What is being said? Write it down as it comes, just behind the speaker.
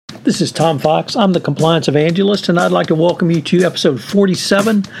This is Tom Fox. I'm the Compliance Evangelist, and I'd like to welcome you to episode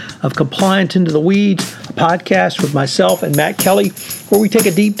 47 of Compliance Into the Weeds, a podcast with myself and Matt Kelly, where we take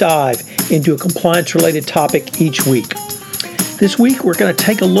a deep dive into a compliance-related topic each week. This week, we're going to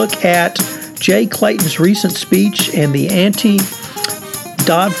take a look at Jay Clayton's recent speech and the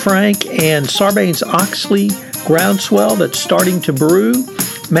anti-Dodd-Frank and Sarbanes-Oxley groundswell that's starting to brew.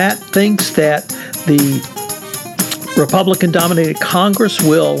 Matt thinks that the Republican-dominated Congress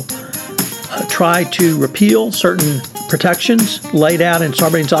will try to repeal certain protections laid out in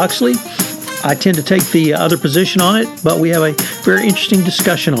Sarbanes-Oxley. I tend to take the other position on it, but we have a very interesting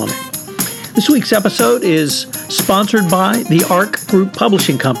discussion on it. This week's episode is sponsored by the ARC Group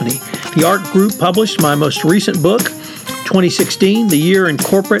Publishing Company. The ARC Group published my most recent book, 2016, The Year in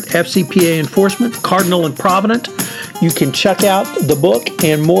Corporate FCPA Enforcement, Cardinal and Provident. You can check out the book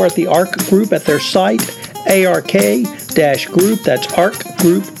and more at the ARC Group at their site, ARK-group, that's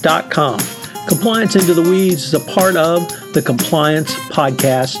arcgroup.com. Compliance Into the Weeds is a part of the Compliance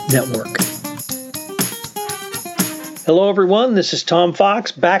Podcast Network. Hello, everyone. This is Tom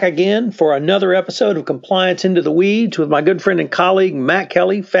Fox, back again for another episode of Compliance Into the Weeds with my good friend and colleague, Matt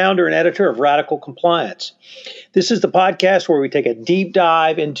Kelly, founder and editor of Radical Compliance. This is the podcast where we take a deep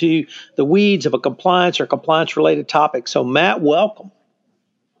dive into the weeds of a compliance or compliance-related topic. So, Matt, welcome.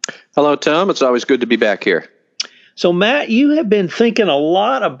 Hello, Tom. It's always good to be back here. So, Matt, you have been thinking a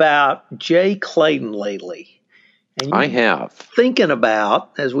lot about Jay Clayton lately. And I have. Thinking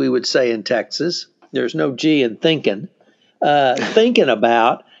about, as we would say in Texas, there's no G in thinking, thinking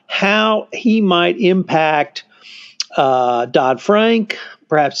about how he might impact Dodd-Frank,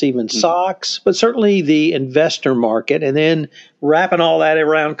 perhaps even SOX, but certainly the investor market, and then wrapping all that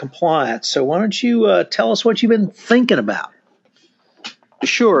around compliance. So why don't you tell us what you've been thinking about?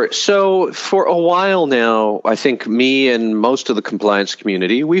 Sure. So for a while now, I think me and most of the compliance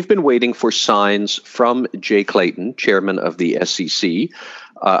community, we've been waiting for signs from Jay Clayton, chairman of the SEC.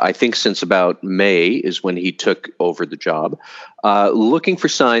 I think since about May is when he took over the job, looking for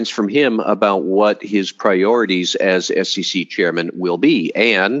signs from him about what his priorities as SEC chairman will be.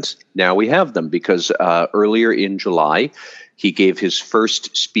 And now we have them because earlier in July, he gave his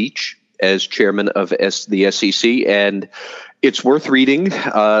first speech as chairman of the SEC, and it's worth reading.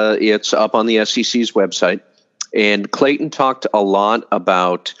 It's up on the SEC's website. And Clayton talked a lot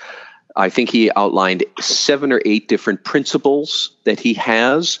about, I think he outlined 7 or 8 different principles that he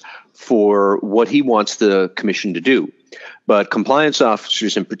has for what he wants the commission to do. But compliance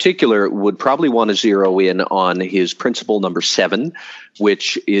officers in particular would probably want to zero in on his principle number 7,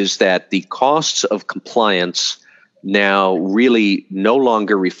 which is that the costs of compliance now really no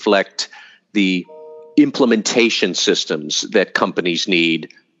longer reflect the implementation systems that companies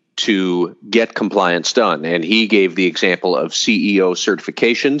need to get compliance done. And he gave the example of CEO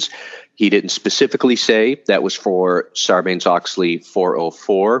certifications. He didn't specifically say that was for Sarbanes-Oxley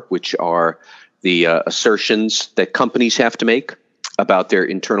 404, which are the assertions that companies have to make about their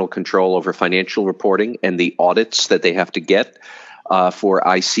internal control over financial reporting and the audits that they have to get for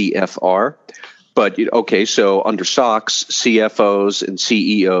ICFR. But, okay, so under SOX, CFOs and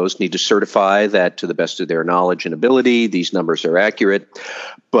CEOs need to certify that to the best of their knowledge and ability, these numbers are accurate.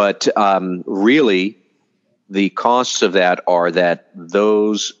 But really, the costs of that are that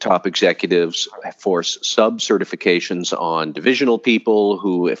those top executives force sub-certifications on divisional people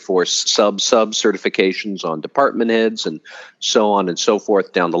who force sub-certifications on department heads and so on and so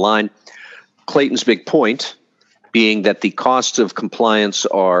forth down the line. Clayton's big point being that the costs of compliance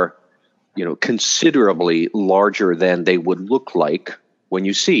are considerably larger than they would look like when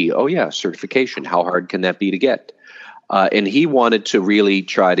you see, oh yeah, certification, how hard can that be to get? And he wanted to really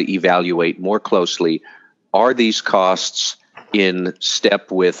try to evaluate more closely, are these costs in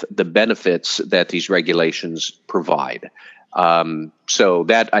step with the benefits that these regulations provide? So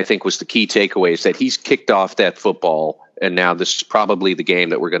that, I think, was the key takeaway, is that he's kicked off that football, and now this is probably the game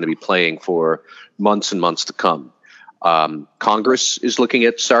that we're going to be playing for months and months to come. Congress is looking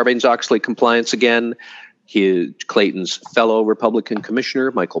at Sarbanes-Oxley compliance again. Clayton's fellow Republican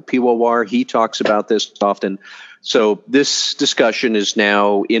commissioner, Michael Piwowar, he talks about this often. So this discussion is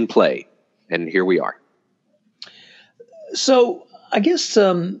now in play, and here we are. So I guess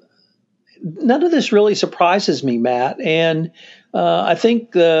none of this really surprises me, Matt. And I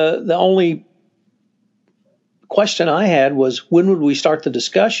think the only question I had was, when would we start the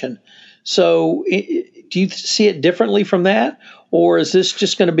discussion? So do you see it differently from that? Or is this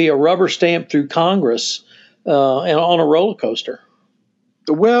just going to be a rubber stamp through Congress and on a roller coaster?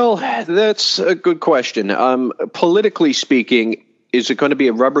 Well, that's a good question. Politically speaking, Is it going to be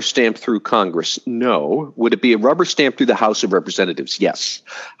a rubber stamp through Congress? No. Would it be a rubber stamp through the House of Representatives? Yes.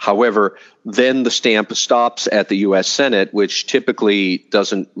 However, then the stamp stops at the U.S. Senate, which typically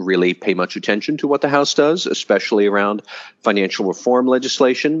doesn't really pay much attention to what the House does, especially around financial reform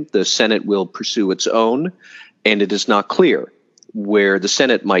legislation. The Senate will pursue its own, and it is not clear where the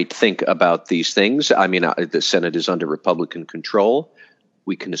Senate might think about these things. I mean, the Senate is under Republican control.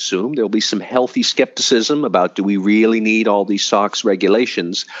 We can assume there'll be some healthy skepticism about, do we really need all these SOX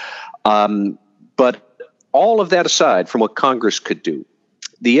regulations? But all of that aside from what Congress could do,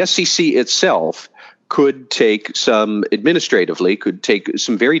 the SEC itself could take some very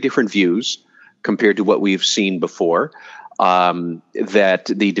different views compared to what we've seen before. That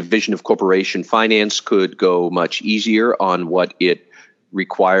the Division of Corporation Finance could go much easier on what it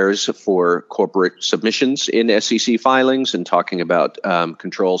requires for corporate submissions in SEC filings and talking about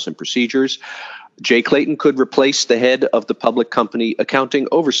controls and procedures. Jay Clayton could replace the head of the Public Company Accounting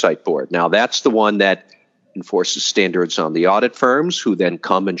Oversight Board. Now, that's the one that enforces standards on the audit firms, who then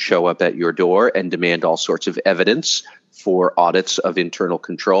come and show up at your door and demand all sorts of evidence for audits of internal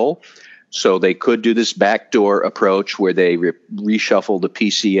control. So they could do this backdoor approach where they reshuffle the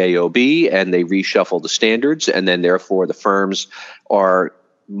PCAOB and they reshuffle the standards, and then therefore the firms are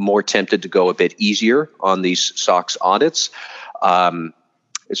more tempted to go a bit easier on these SOX audits.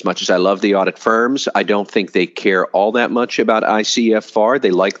 As much as I love the audit firms, I don't think they care all that much about ICFR.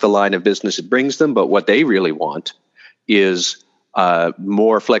 They like the line of business it brings them, but what they really want is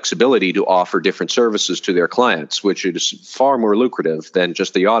more flexibility to offer different services to their clients, which is far more lucrative than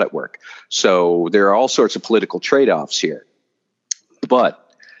just the audit work. So there are all sorts of political trade-offs here.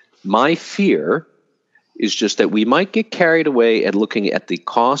 But my fear is just that we might get carried away at looking at the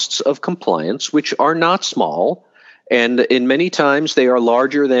costs of compliance, which are not small, and in many times they are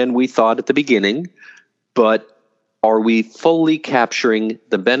larger than we thought at the beginning. But are we fully capturing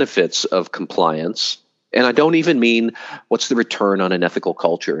the benefits of compliance? And I don't even mean what's the return on an ethical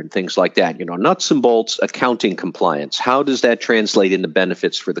culture and things like that. You know, nuts and bolts accounting compliance. How does that translate into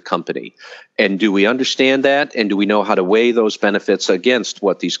benefits for the company? And do we understand that? And do we know how to weigh those benefits against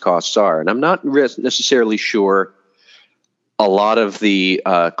what these costs are? And I'm not necessarily sure a lot of the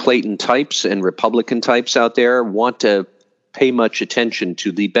Clayton types and Republican types out there want to pay much attention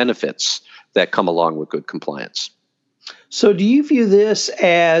to the benefits that come along with good compliance. So do you view this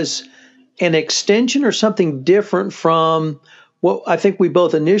as an extension or something different from what I think we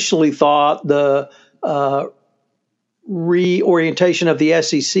both initially thought the reorientation of the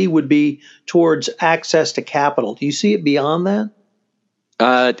SEC would be towards access to capital? Do you see it beyond that?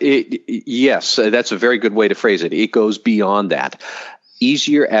 Yes, that's a very good way to phrase it. It goes beyond that.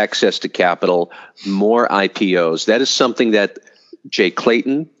 Easier access to capital, more IPOs. That is something that Jay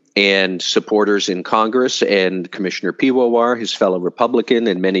Clayton and supporters in Congress and Commissioner Piwowar, his fellow Republican,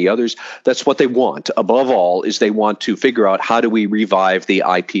 and many others, that's what they want. Above all, is they want to figure out, how do we revive the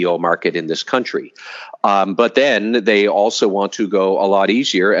IPO market in this country? But then they also want to go a lot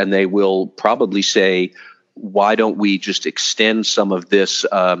easier, and they will probably say, why don't we just extend some of this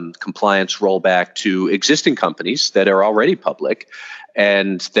compliance rollback to existing companies that are already public,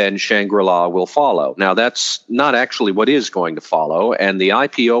 and then Shangri-La will follow. Now, that's not actually what is going to follow, and the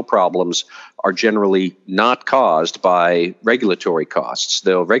IPO problems are generally not caused by regulatory costs.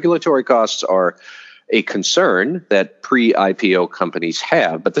 The regulatory costs are a concern that pre-IPO companies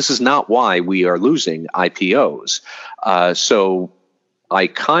have, but this is not why we are losing IPOs. So I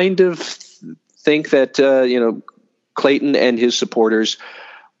kind of think that Clayton and his supporters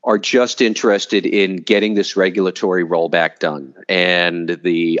are just interested in getting this regulatory rollback done. And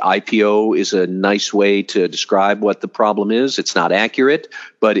the IPO is a nice way to describe what the problem is. It's not accurate,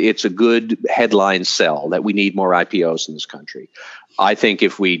 but it's a good headline sell that we need more IPOs in this country. I think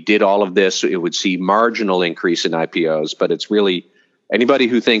if we did all of this, it would see marginal increase in IPOs, but it's really anybody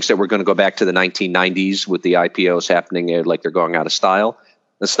who thinks that we're going to go back to the 1990s with the IPOs happening like they're going out of style,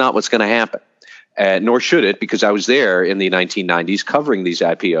 that's not what's going to happen. Nor should it, because I was there in the 1990s covering these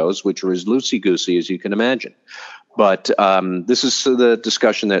IPOs, which were as loosey-goosey as you can imagine. But this is the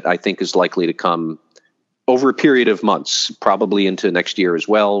discussion that I think is likely to come over a period of months, probably into next year as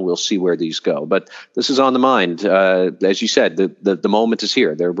well. We'll see where these go. But this is on the mind. As you said, the moment is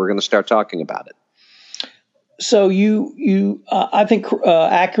here. We're going to start talking about it. So you I think,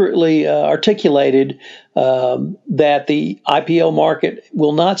 accurately articulated that the IPO market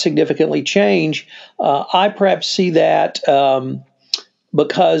will not significantly change. I perhaps see that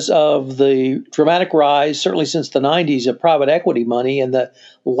because of the dramatic rise, certainly since the 90s, of private equity money and the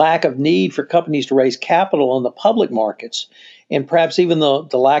lack of need for companies to raise capital in the public markets, and perhaps even the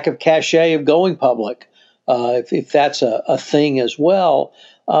lack of cachet of going public. if that's a thing as well.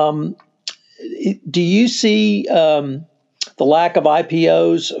 Do you see the lack of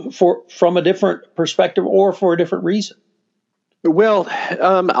IPOs from a different perspective or for a different reason? Well,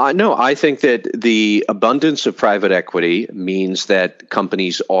 no, I think that the abundance of private equity means that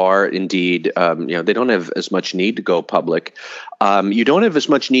companies are indeed, they don't have as much need to go public. You don't have as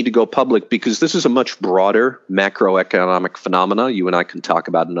much need to go public because this is a much broader macroeconomic phenomena. You and I can talk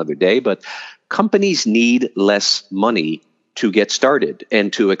about another day, but companies need less money to get started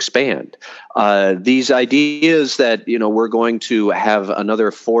and to expand. These ideas that, we're going to have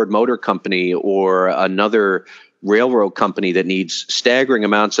another Ford Motor Company or another railroad company that needs staggering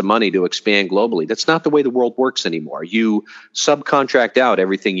amounts of money to expand globally. That's not the way the world works anymore. You subcontract out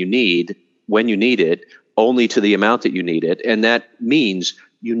everything you need when you need it, only to the amount that you need it. And that means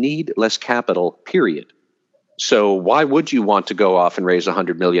you need less capital, period. So why would you want to go off and raise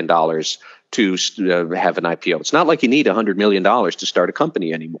 $100 million to have an IPO? It's not like you need $100 million to start a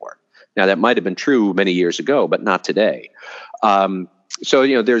company anymore. Now, that might have been true many years ago, but not today.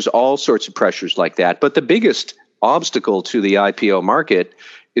 So, there's all sorts of pressures like that. But the biggest obstacle to the IPO market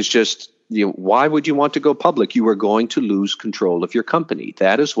is just, why would you want to go public? You are going to lose control of your company.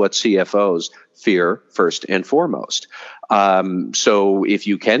 That is what CFOs fear first and foremost. So if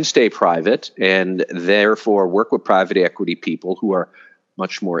you can stay private and therefore work with private equity people who are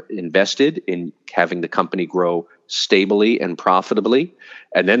much more invested in having the company grow stably and profitably,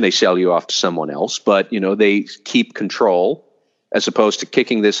 and then they sell you off to someone else, but they keep control, as opposed to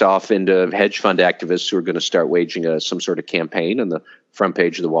kicking this off into hedge fund activists who are going to start waging some sort of campaign on the front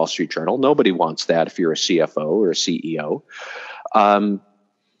page of the Wall Street Journal. Nobody wants that if you're a CFO or a CEO.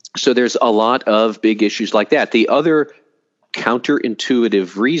 So there's a lot of big issues like that. The other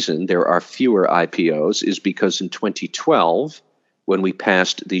counterintuitive reason there are fewer IPOs is because in 2012, when we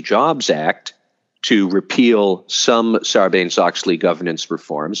passed the Jobs Act to repeal some Sarbanes-Oxley governance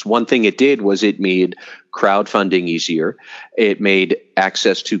reforms, one thing it did was it made crowdfunding easier. It made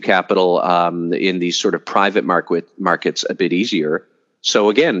access to capital in these sort of private markets a bit easier. So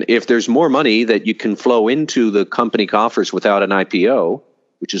again, if there's more money that you can flow into the company coffers without an IPO,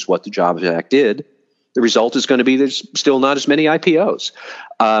 which is what the Jobs Act did, the result is going to be there's still not as many IPOs.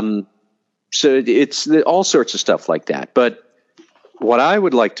 So it's all sorts of stuff like that. But what I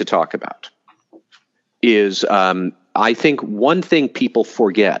would like to talk about is I think one thing people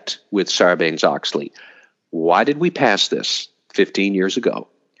forget with Sarbanes-Oxley. Why did we pass this 15 years ago?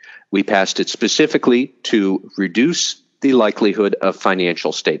 We passed it specifically to reduce the likelihood of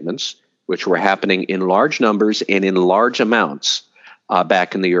financial statements, which were happening in large numbers and in large amounts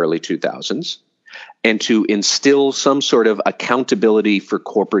back in the early 2000s, and to instill some sort of accountability for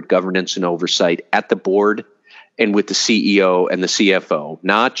corporate governance and oversight at the board and with the CEO and the CFO,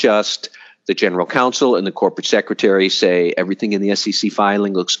 not just the general counsel and the corporate secretary say everything in the SEC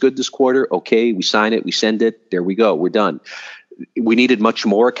filing looks good this quarter. Okay, we sign it, we send it. There we go. We're done. We needed much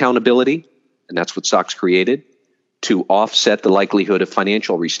more accountability, and that's what SOX created, to offset the likelihood of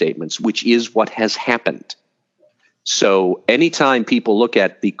financial restatements, which is what has happened. So anytime people look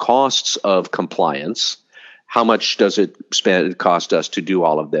at the costs of compliance, how much does it cost us to do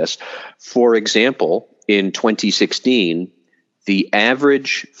all of this? For example, in 2016, the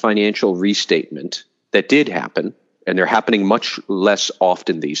average financial restatement that did happen, and they're happening much less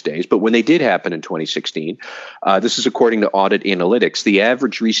often these days, but when they did happen in 2016, this is according to Audit Analytics, the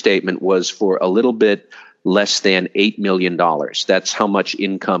average restatement was for a little bit less than $8 million. That's how much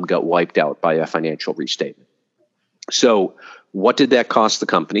income got wiped out by a financial restatement. So what did that cost the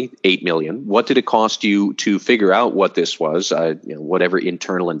company? $8 million. What did it cost you to figure out what this was? Whatever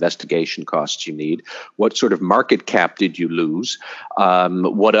internal investigation costs you need. What sort of market cap did you lose?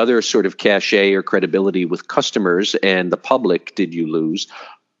 What other sort of cachet or credibility with customers and the public did you lose?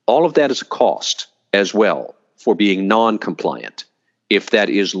 All of that is a cost as well for being non-compliant. If that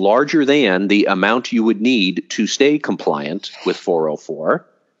is larger than the amount you would need to stay compliant with 404,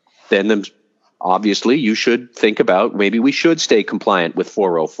 then obviously you should think about maybe we should stay compliant with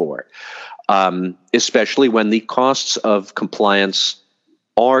 404, especially when the costs of compliance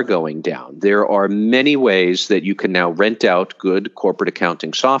are going down. There are many ways that you can now rent out good corporate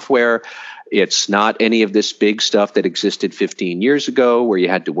accounting software. It's not any of this big stuff that existed 15 years ago where you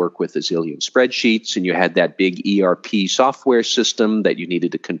had to work with a zillion spreadsheets and you had that big ERP software system that you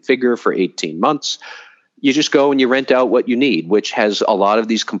needed to configure for 18 months. You just go and you rent out what you need, which has a lot of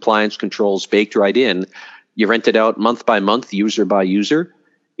these compliance controls baked right in. You rent it out month by month, user by user.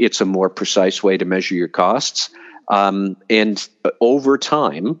 It's a more precise way to measure your costs. And over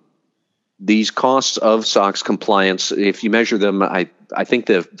time, these costs of SOX compliance, if you measure them, I think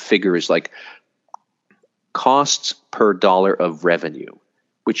the figure is like costs per dollar of revenue,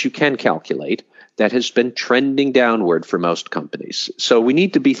 which you can calculate, that has been trending downward for most companies. So we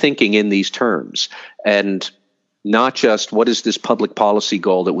need to be thinking in these terms and not just what is this public policy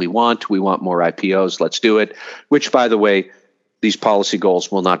goal that we want? We want more IPOs, let's do it, which, by the way, these policy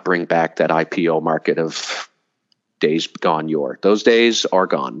goals will not bring back that IPO market of days gone yore. Those days are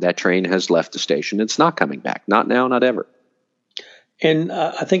gone. That train has left the station. It's not coming back. Not now, not ever. And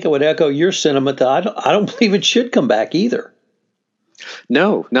I think I would echo your sentiment that I don't believe it should come back either.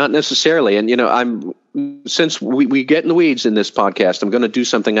 No, not necessarily. And, since we get in the weeds in this podcast, I'm going to do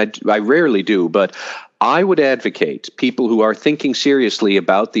something I rarely do, but I would advocate people who are thinking seriously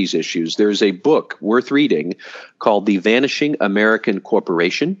about these issues. There's a book worth reading called The Vanishing American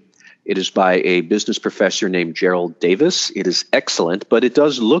Corporation. It is by a business professor named Gerald Davis. It is excellent, but it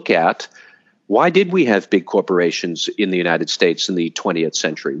does look at why did we have big corporations in the United States in the 20th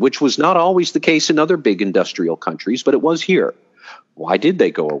century, which was not always the case in other big industrial countries, but it was here. Why did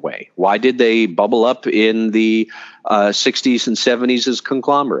they go away? Why did they bubble up in the 60s and 70s as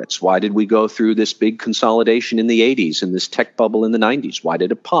conglomerates? Why did we go through this big consolidation in the 80s and this tech bubble in the 90s? Why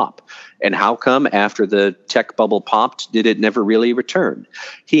did it pop? And how come after the tech bubble popped, did it never really return?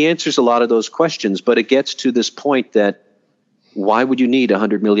 He answers a lot of those questions, but it gets to this point that why would you need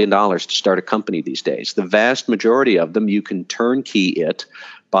 $100 million to start a company these days? The vast majority of them, you can turnkey it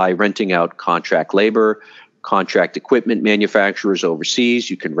by renting out contract labor, contract equipment manufacturers overseas.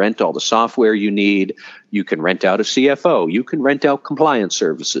 You can rent all the software you need. You can rent out a CFO. You can rent out compliance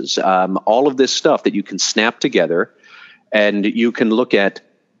services. All of this stuff that you can snap together, and you can look at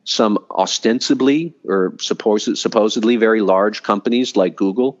some ostensibly or supposedly very large companies like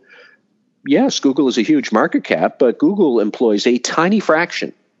Google. Yes, Google is a huge market cap, but Google employs a tiny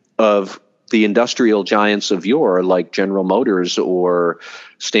fraction of the industrial giants of yore, like General Motors or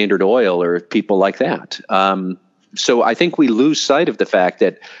Standard Oil or people like that. So I think we lose sight of the fact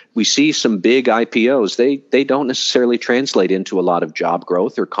that we see some big IPOs. They don't necessarily translate into a lot of job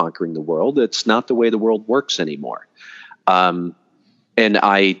growth or conquering the world. It's not the way the world works anymore. And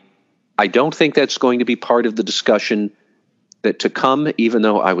I don't think that's going to be part of the discussion that to come, even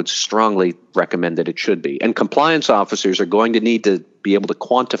though I would strongly recommend that it should be. And compliance officers are going to need to be able to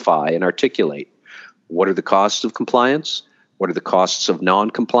quantify and articulate what are the costs of compliance, what are the costs of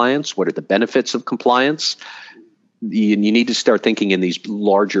non-compliance, what are the benefits of compliance. You need to start thinking in these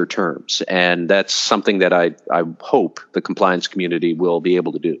larger terms. And that's something that I hope the compliance community will be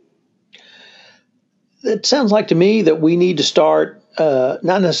able to do. It sounds like to me that we need to start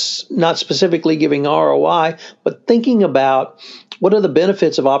not specifically giving ROI, but thinking about what are the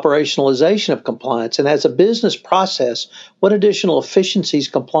benefits of operationalization of compliance, and as a business process, what additional efficiencies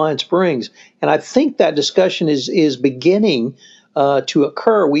compliance brings. And I think that discussion is beginning to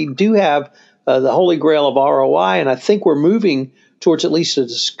occur. We do have the holy grail of ROI, and I think we're moving towards at least a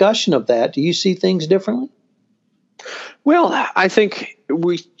discussion of that. Do you see things differently? Well, I think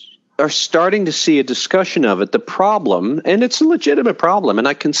we are starting to see a discussion of it. The problem, and it's a legitimate problem, and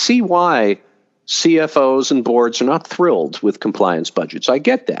I can see why CFOs and boards are not thrilled with compliance budgets. I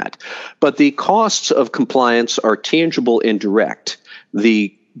get that. But the costs of compliance are tangible and direct.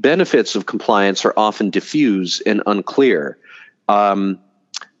 The benefits of compliance are often diffuse and unclear.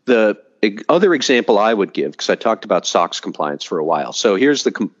 The other example I would give, because I talked about SOX compliance for a while. So here's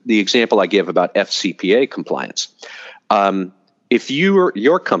the example I give about FCPA compliance. If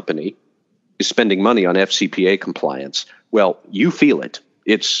your company is spending money on FCPA compliance, well, you feel it.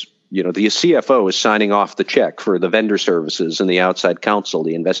 It's, the CFO is signing off the check for the vendor services and the outside counsel,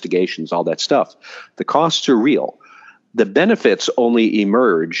 the investigations, all that stuff. The costs are real. The benefits only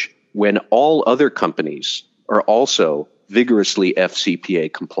emerge when all other companies are also vigorously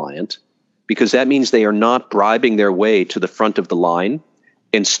FCPA compliant, because that means they are not bribing their way to the front of the line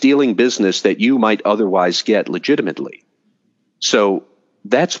and stealing business that you might otherwise get legitimately. So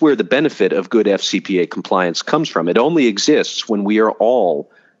that's where the benefit of good FCPA compliance comes from. It only exists when we are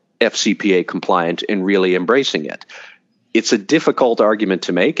all FCPA compliant and really embracing it. It's a difficult argument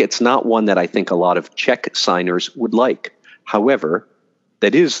to make. It's not one that I think a lot of check signers would like. However,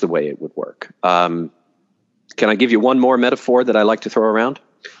 that is the way it would work. Can I give you one more metaphor that I like to throw around?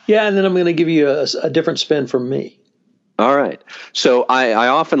 Yeah, and then I'm going to give you a different spin from me. All right. So I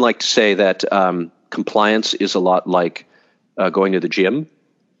often like to say that compliance is a lot like going to the gym.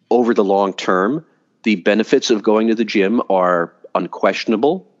 Over the long term, the benefits of going to the gym are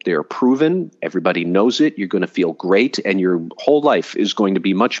unquestionable. They're proven. Everybody knows it. You're going to feel great, and your whole life is going to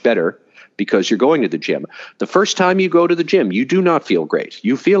be much better because you're going to the gym. The first time you go to the gym, you do not feel great.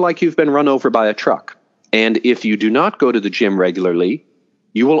 You feel like you've been run over by a truck. And if you do not go to the gym regularly,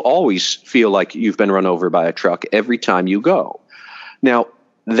 You will always feel like you've been run over by a truck every time you go. Now,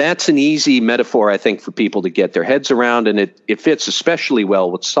 that's an easy metaphor, I think, for people to get their heads around, and it fits especially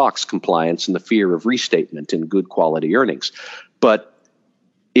well with SOX compliance and the fear of restatement and good quality earnings. But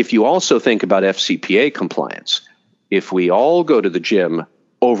if you also think about FCPA compliance, if we all go to the gym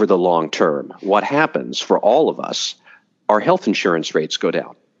over the long term, what happens for all of us? Our health insurance rates go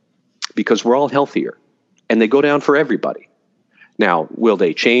down because we're all healthier, and they go down for everybody. Now, will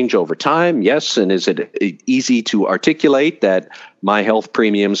they change over time? Yes. And is it easy to articulate that my health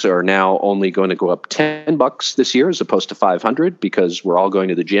premiums are now only going to go up $10 this year as opposed to $500 because we're all going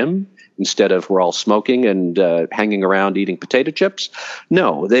to the gym instead of we're all smoking and hanging around eating potato chips?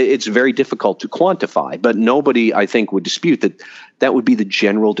 No, it's very difficult to quantify, but nobody, I think, would dispute that that would be the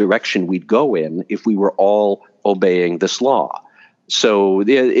general direction we'd go in if we were all obeying this law. So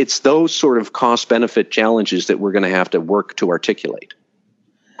it's those sort of cost-benefit challenges that we're going to have to work to articulate.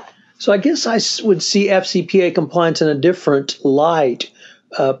 So I guess I would see FCPA compliance in a different light,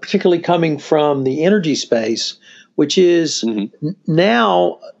 particularly coming from the energy space, which is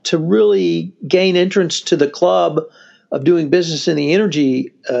now to really gain entrance to the club of doing business in the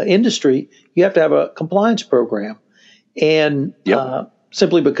energy industry, you have to have a compliance program. And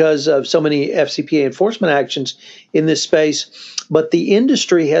simply because of so many FCPA enforcement actions in this space. But the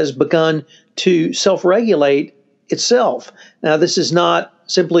industry has begun to self-regulate itself. Now, this is not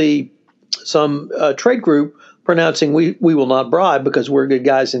simply some trade group pronouncing we will not bribe because we're good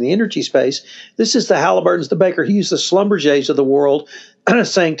guys in the energy space. This is the Halliburtons, the Baker Hughes, the Schlumbergers of the world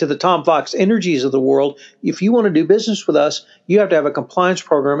saying to the Tom Fox Energies of the world, if you want to do business with us, you have to have a compliance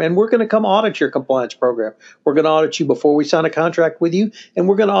program, and we're going to come audit your compliance program. We're going to audit you before we sign a contract with you, and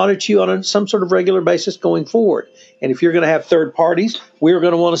we're going to audit you on some sort of regular basis going forward. And if you're going to have third parties, we're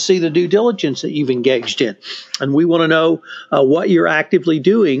going to want to see the due diligence that you've engaged in. And we want to know what you're actively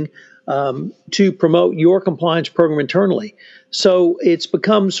doing to promote your compliance program internally. So it's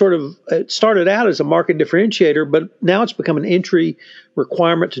become it started out as a market differentiator, but now it's become an entry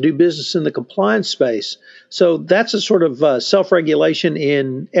requirement to do business in the compliance space. So that's a sort of self-regulation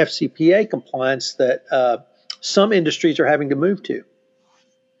in FCPA compliance that some industries are having to move to.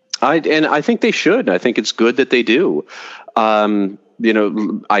 I think they should. I think it's good that they do.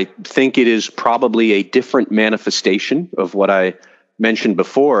 I think it is probably a different manifestation of what I mentioned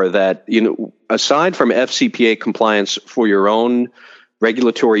before, that, aside from FCPA compliance for your own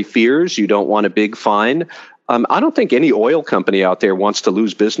regulatory fears, you don't want a big fine. I don't think any oil company out there wants to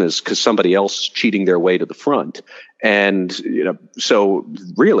lose business because somebody else is cheating their way to the front. And, so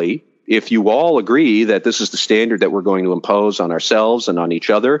really, if you all agree that this is the standard that we're going to impose on ourselves and on each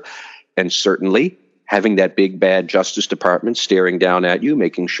other, and certainly having that big bad Justice Department staring down at you,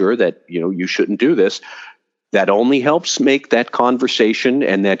 making sure that, you shouldn't do this, that only helps make that conversation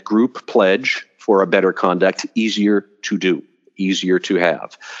and that group pledge for a better conduct easier to do, easier to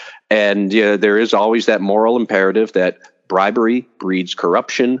have. And there is always that moral imperative that bribery breeds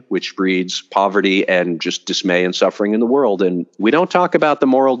corruption, which breeds poverty and just dismay and suffering in the world. And we don't talk about the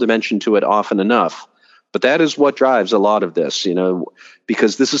moral dimension to it often enough. But that is what drives a lot of this,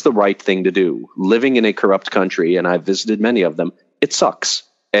 because this is the right thing to do. Living in a corrupt country, and I've visited many of them, it sucks.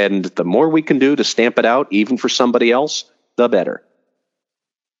 And the more we can do to stamp it out, even for somebody else, the better.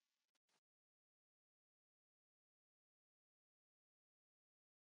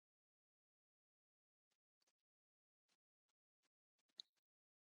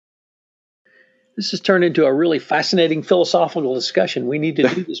 This has turned into a really fascinating philosophical discussion. We need to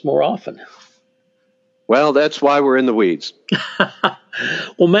do this more often. Well, that's why we're in the weeds.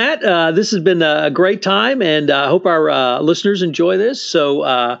 Well, Matt, this has been a great time, and I hope our listeners enjoy this. So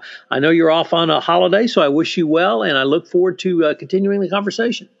I know you're off on a holiday, so I wish you well, and I look forward to continuing the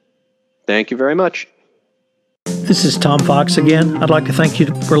conversation. Thank you very much. This is Tom Fox again. I'd like to thank you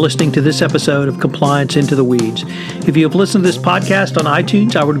for listening to this episode of Compliance Into the Weeds. If you have listened to this podcast on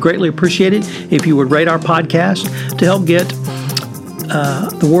iTunes, I would greatly appreciate it if you would rate our podcast to help get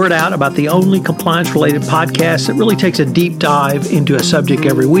the word out about the only compliance-related podcast that really takes a deep dive into a subject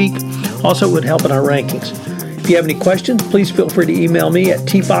every week. Also, it would help in our rankings. If you have any questions, please feel free to email me at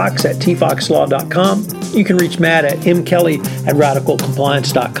tfox@tfoxlaw.com. You can reach Matt at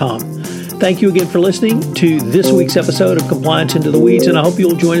mkelly@radicalcompliance.com. Thank you again for listening to this week's episode of Compliance Into the Weeds, and I hope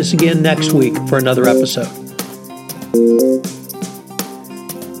you'll join us again next week for another episode.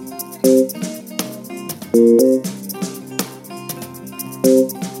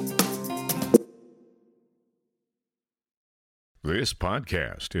 This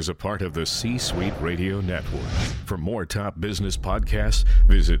podcast is a part of the C-Suite Radio Network. For more top business podcasts,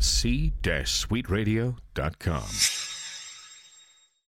 visit c-suiteradio.com.